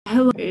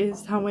Hello, it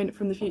is Tanwen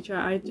from the future.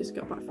 I just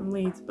got back from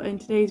Leeds, but in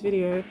today's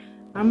video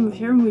I'm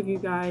sharing with you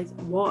guys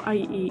what I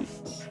eat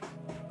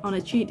on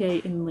a cheat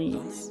day in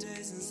Leeds.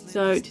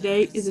 So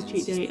today is a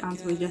cheat day and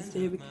so is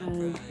yesterday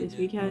because this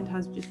weekend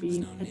has just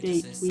been a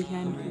date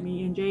weekend for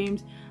me and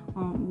James.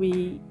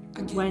 We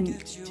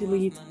went to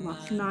Leeds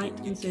last night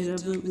and stayed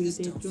over. We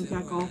did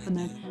junkyard golf and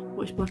then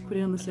watched Black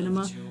Widow in the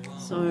cinema,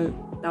 so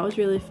that was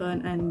really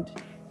fun. And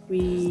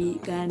we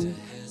then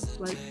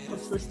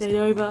obviously stayed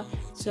over,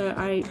 so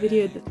I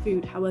videoed the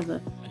food.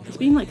 However, it's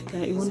been like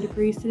 31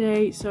 degrees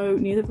today, so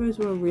neither of us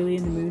were really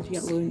in the mood to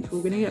get lunch. We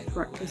were gonna get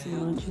breakfast and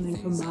lunch and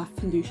then come back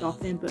and do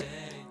shopping, but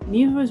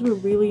neither of us were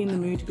really in the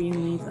mood to be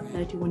in Leeds at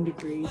 31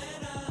 degrees,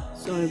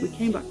 so we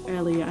came back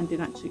earlier and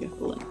didn't actually go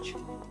for lunch.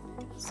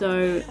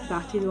 So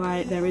that is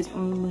why there is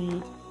only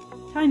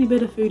a tiny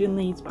bit of food in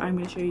Leeds, but I'm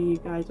going to show you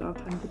guys what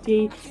I've had for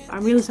tea.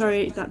 I'm really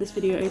sorry that this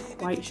video is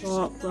quite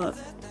short, but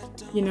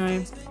you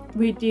know,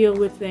 we deal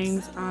with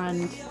things,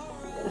 and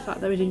the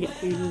fact that we didn't get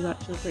food was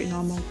actually pretty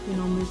normal. We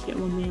normally just get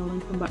one meal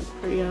and come back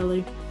pretty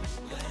early,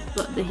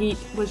 but the heat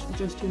was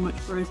just too much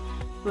for us.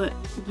 But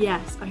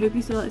yes, I hope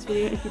you still like this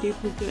video. If you do,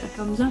 please give it a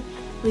thumbs up.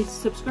 Please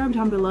subscribe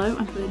down below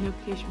and put the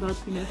notification bell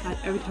to be notified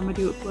every time I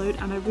do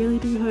upload, and I really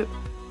do hope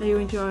that you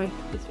enjoy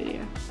this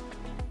video.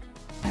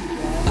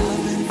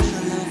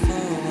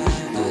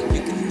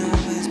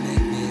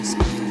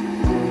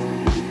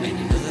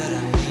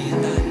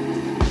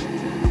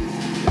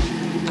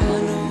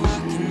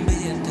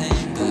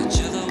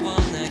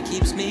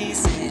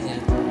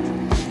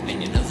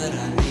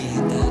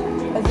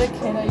 As a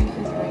kid, I used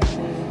to drink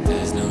things.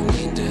 There's no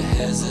need to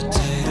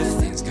hesitate. If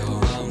things go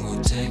wrong,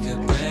 we'll take a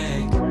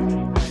break.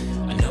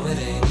 I know it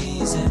ain't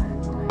easy.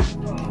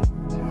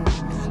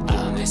 I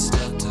may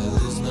start to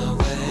lose my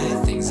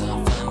way. Things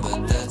aren't fine,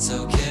 but that's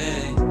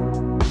okay. I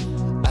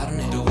don't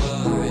need to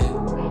worry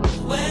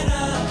when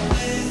I'm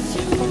with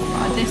you.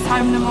 At this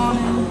time in the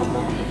morning.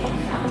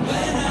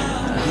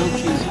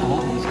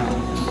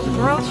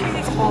 Grilled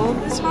cheese all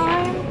the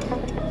time.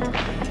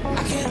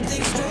 I can't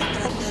think straight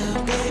right now,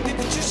 baby,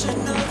 but you should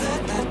know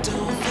that I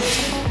don't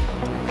fit.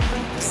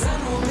 'Cause I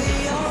will be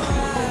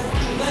alright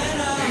when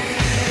I'm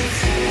with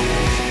you.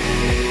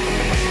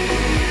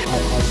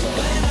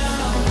 When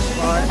I'm with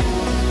you. What?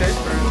 Go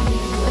through.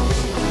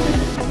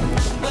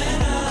 When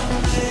I'm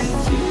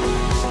with you.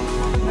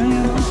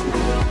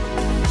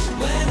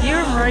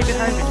 You're right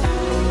behind me.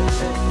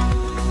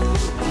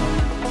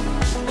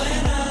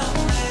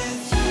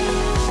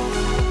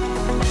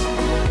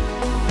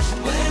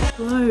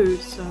 Hello,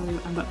 so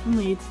I'm back from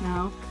Leeds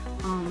now.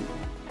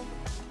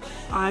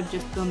 I've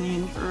just done the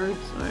intro,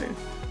 so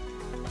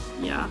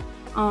yeah.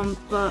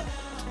 But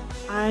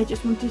I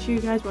just wanted to show you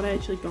guys what I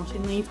actually got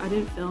in Leeds. I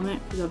didn't film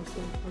it because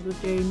obviously I was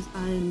with James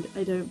and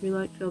I don't really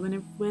like filming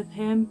it with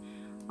him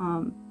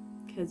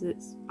because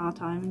it's our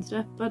time and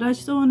stuff. But I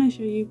still want to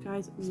show you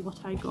guys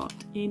what I got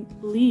in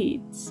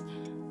Leeds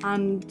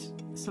and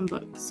some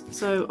books.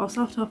 So I'll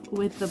start off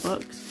with the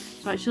books.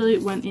 So I actually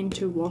went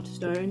into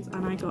Waterstones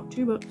and I got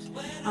two books.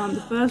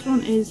 The first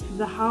one is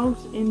The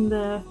House in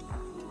the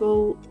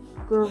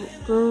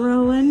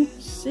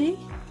Sea.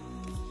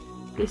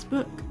 This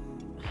book,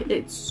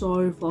 it's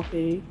so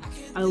floppy.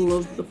 I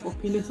love the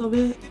floppiness of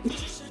it.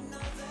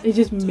 It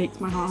just makes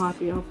my heart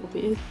happy how floppy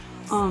it is.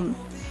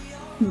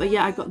 But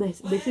yeah, I got this.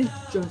 This has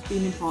just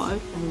been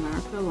imported from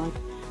America like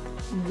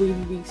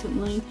really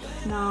recently.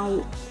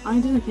 Now I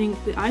didn't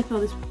think that, I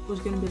thought this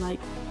was going to be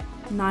like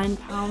 £9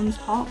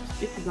 tops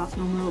because that's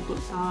normally what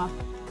books are,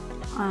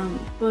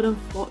 but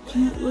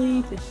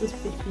unfortunately this was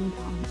 £15.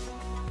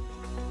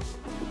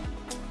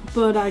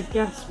 But I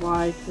guess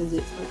why, because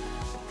it's like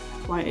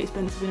quite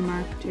expensive in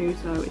America too,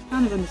 so it's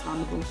kind of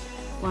understandable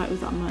why it was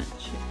that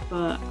much.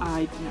 But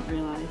I didn't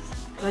realise.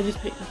 I just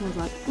picked up and was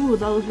like, oh,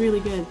 that was really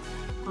good.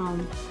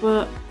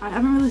 But I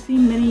haven't really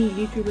seen many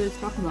YouTubers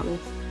talking about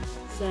this,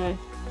 so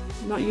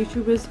not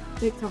YouTubers,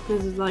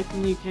 TikTokers is like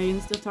from the UK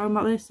and stuff talking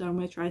about this, so I'm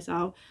going to try this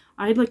out.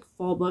 I had like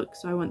 4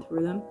 books, so I went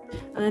through them.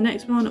 And the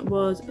next one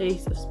was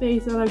Ace of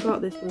Spades that I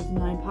got. This was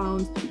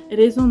 £9. It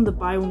is on the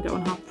buy one get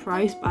one half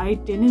price, but I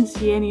didn't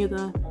see any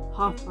other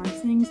half price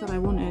things that I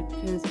wanted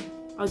because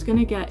I was going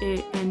to get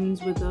It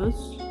Ends With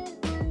Us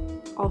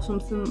or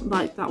something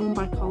like that one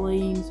by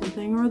Colleen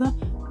something or other,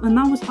 and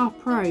that was half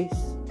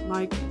price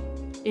like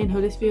in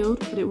Huddersfield,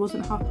 but it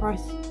wasn't half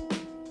price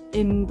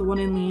in the one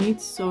in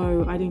Leeds,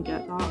 so I didn't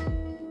get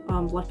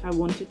that like I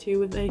wanted to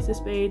with Ace of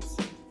Spades,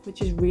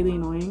 which is really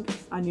annoying.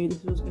 I knew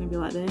this was going to be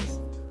like this,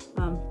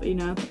 but you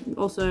know,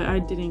 also I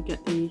didn't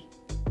get the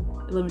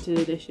limited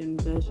edition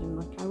version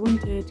like I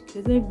wanted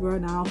because they've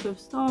run out of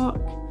stock.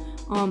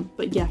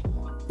 But yeah,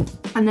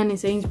 and then in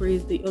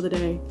Sainsbury's the other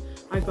day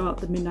I got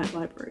The Midnight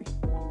Library.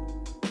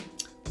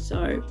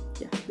 So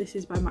yeah, this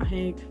is by Matt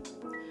Haig.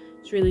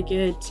 It's really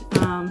good,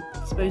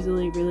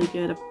 supposedly really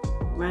good. I've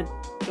read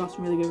got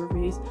some really good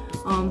reviews.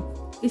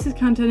 This is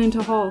kind of turned into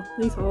a haul.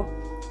 Please haul.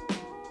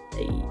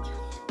 Hey.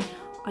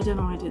 I don't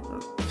know why I did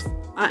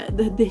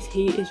that. This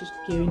heat is just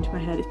going to my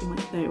head. It's been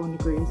like 31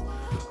 degrees.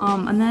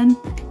 And then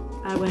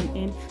I went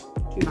in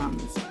 2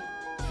 pounds.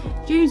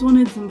 £2 Stu's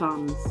wanted some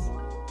Vans,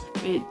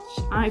 which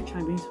I've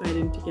tried being persuaded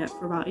him to get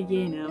for about a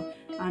year now,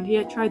 and he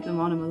had tried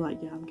them on and was like,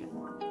 yeah, I'm getting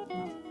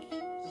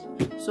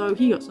them. So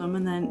he got some,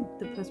 and then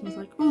the person was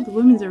like, oh, the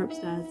women's are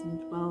upstairs,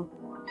 and well,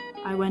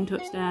 I went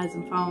upstairs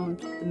and found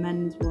the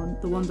men's one,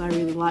 the ones I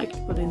really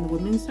liked, put in the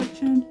women's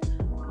section.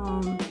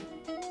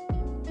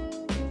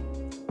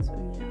 So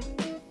yeah,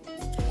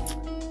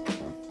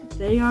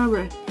 they are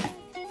a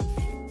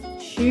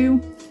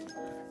shoe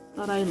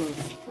that I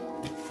love.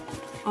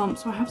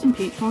 So I have some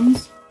peach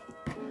ones,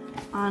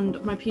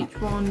 and my peach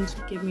ones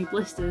give me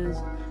blisters,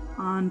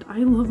 and I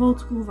love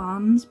old school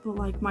Vans, but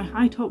like my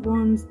high top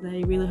ones,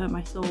 they really hurt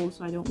my soul,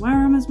 so I don't wear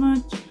them as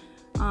much.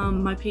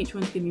 My peach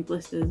ones give me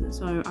blisters,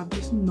 so I've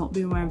just not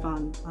been wearing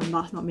Vans, and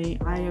that's not me.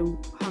 I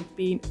have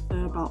been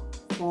for about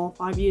 4 or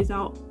 5 years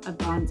out of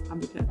Vans, and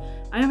because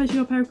I have actually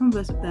got a pair of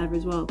Converse up there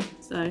as well,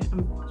 so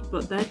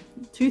but they're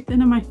too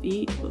thin on my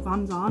feet, but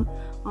Vans aren't.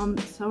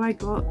 So I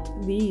got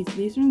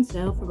these are on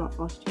sale for about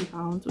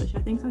 £42, which I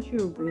think is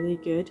actually really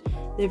good.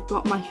 They've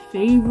got my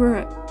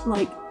favourite,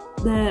 like,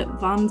 the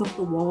Vans off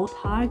the wall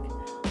tag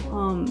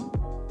on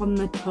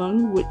the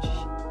tongue, which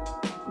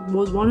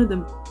was one of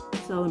the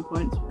selling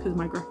points because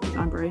my graphic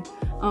design brain.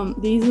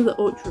 These are the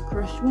ultra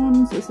crushed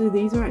ones, so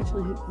these are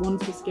actually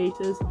ones for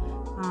skaters,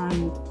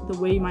 and the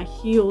way my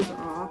heels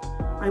are,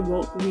 I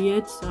walk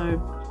weird,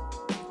 so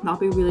that'll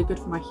be really good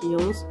for my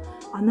heels.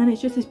 And then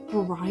it's just this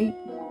bright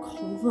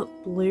covert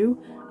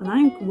blue, and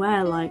I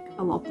wear like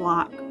a lot of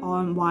black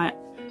or white.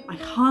 I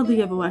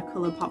hardly ever wear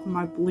colour apart from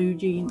my blue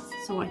jeans,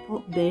 so I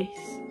thought this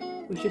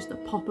was just a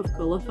pop of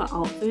colour for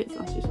outfits.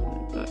 That's just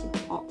gonna go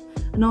pop.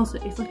 And also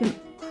it's like a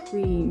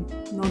cream,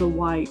 not a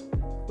white,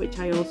 which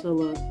I also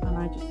love, and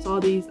I just saw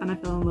these and I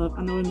fell in love,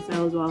 and they were in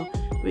sale as well,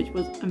 which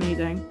was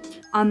amazing.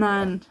 And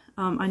then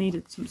I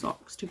needed some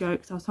socks to go,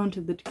 because I was talking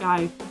to the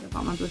guy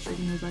about my blisters,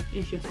 and he was like,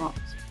 it's your socks,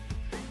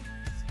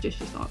 it's just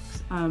your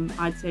socks.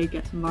 I'd say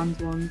get some Vans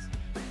ones,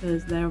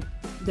 because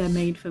they're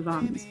made for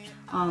Vans.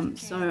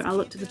 So I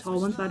looked at the tall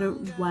ones, but I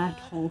don't wear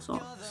tall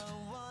socks.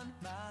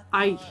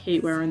 I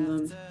hate wearing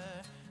them.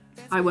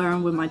 I wear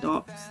them with my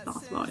dogs,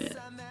 that's about it.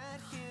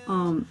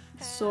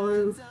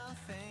 So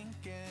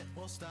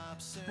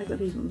I got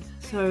these ones.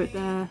 So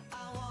they're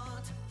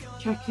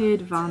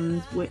checkered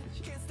Vans, which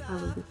I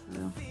love this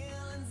style,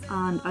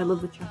 and I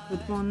love the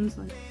checkered ones.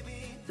 Like,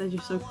 they're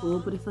just so cool.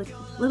 But it's like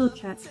little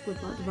checks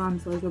with like the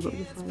Vans logo, but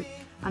with like,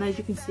 and as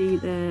you can see,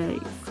 they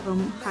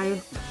come higher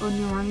on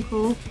your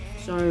ankle,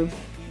 so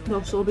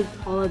they'll still be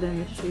taller than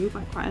the shoe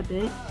by quite a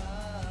bit,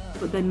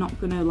 but they're not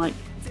gonna like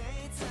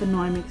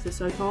annoy me because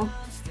they're so tall.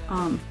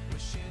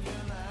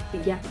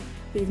 But yeah,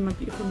 these are my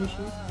beautiful new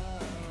shoes.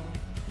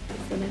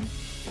 Stunning.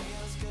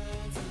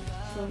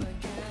 So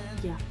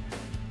yeah.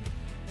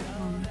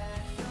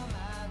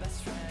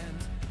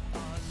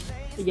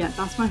 But yeah,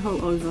 that's my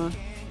haul over.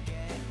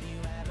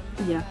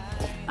 Yeah.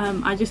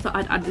 I just thought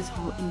I'd add this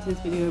haul into this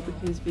video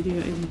because this video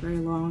isn't very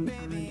long,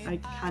 and I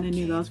kind of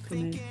knew that was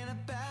coming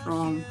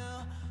from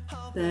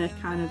the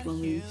kind of when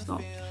we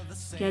stopped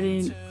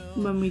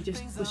when we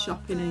just was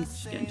shopping and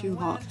just getting too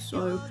hot.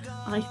 So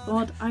I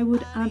thought I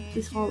would add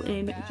this haul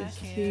in just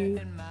to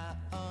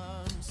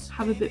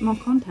have a bit more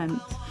content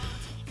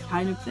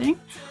kind of thing.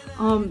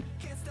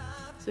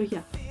 So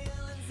yeah,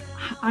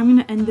 I'm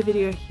gonna end the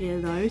video here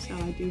though, so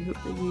I do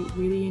hope that you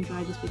really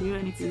enjoyed this video,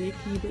 and if you did,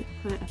 can you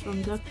put a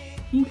thumbs up,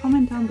 can you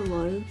comment down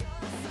below.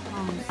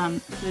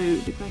 So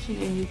the question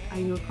is, are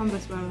you a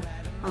Converse wearer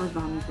or a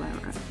Vans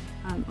wearer?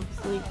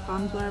 Obviously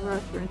Vans wearer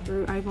through and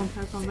through. I have 1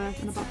 pair of Converse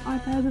and about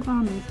 5 pairs of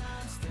Vans.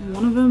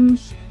 One of them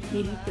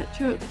needs to get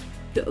chucked,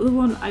 the other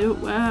one I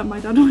don't wear, my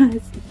dad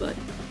wears, but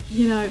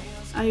you know,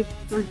 I have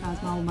 3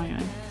 pairs now on my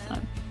own, so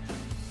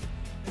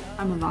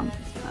I'm a Vans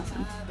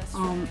person.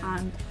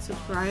 And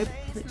subscribe,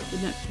 click the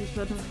notification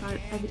button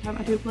every time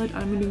I do upload.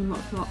 I'm doing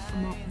lots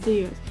and more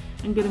videos.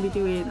 I'm gonna be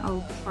doing,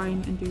 I'll try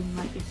and doing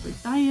like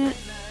different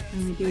diets,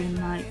 and we're doing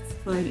like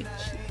fun,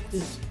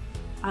 just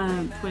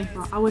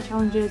 24-hour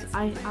challenges.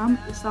 I am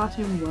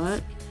starting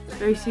work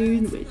very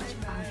soon, which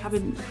I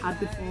haven't had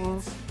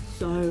before,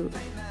 so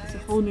it's a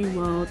whole new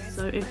world.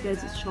 So if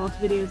there's short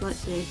videos like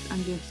this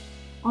and just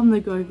on the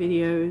go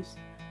videos,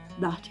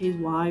 that is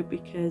why,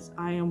 because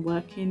I am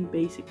working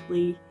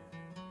basically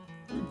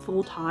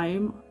full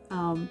time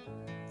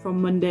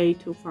from Monday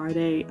till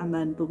Friday, and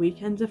then the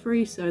weekends are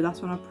free, so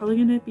that's when I'm probably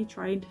going to be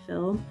trying to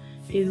film,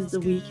 is the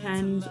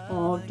weekends,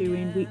 or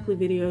doing weekly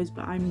videos,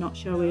 but I'm not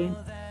showing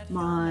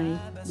my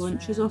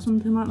lunches or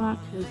something like that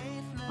because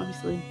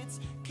obviously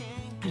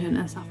I don't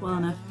know stuff well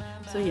enough.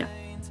 So yeah,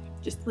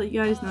 just to let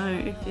you guys know,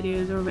 if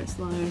videos are a bit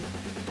slow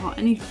or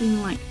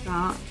anything like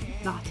that,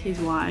 that is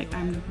why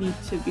I need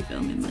to be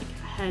filming like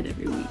ahead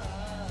every week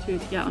to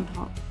get on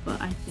top, but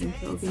I think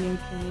it'll be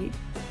okay.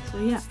 So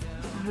yeah,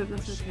 I hope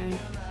that's okay,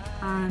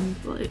 and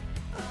well,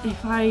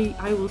 if I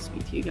will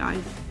speak to you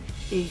guys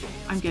if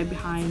I'm getting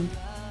behind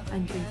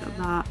and things like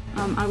that.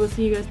 I will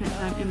see you guys next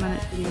time in my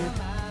next video,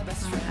 and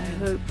I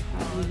hope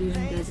that you really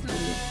enjoyed this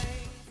video.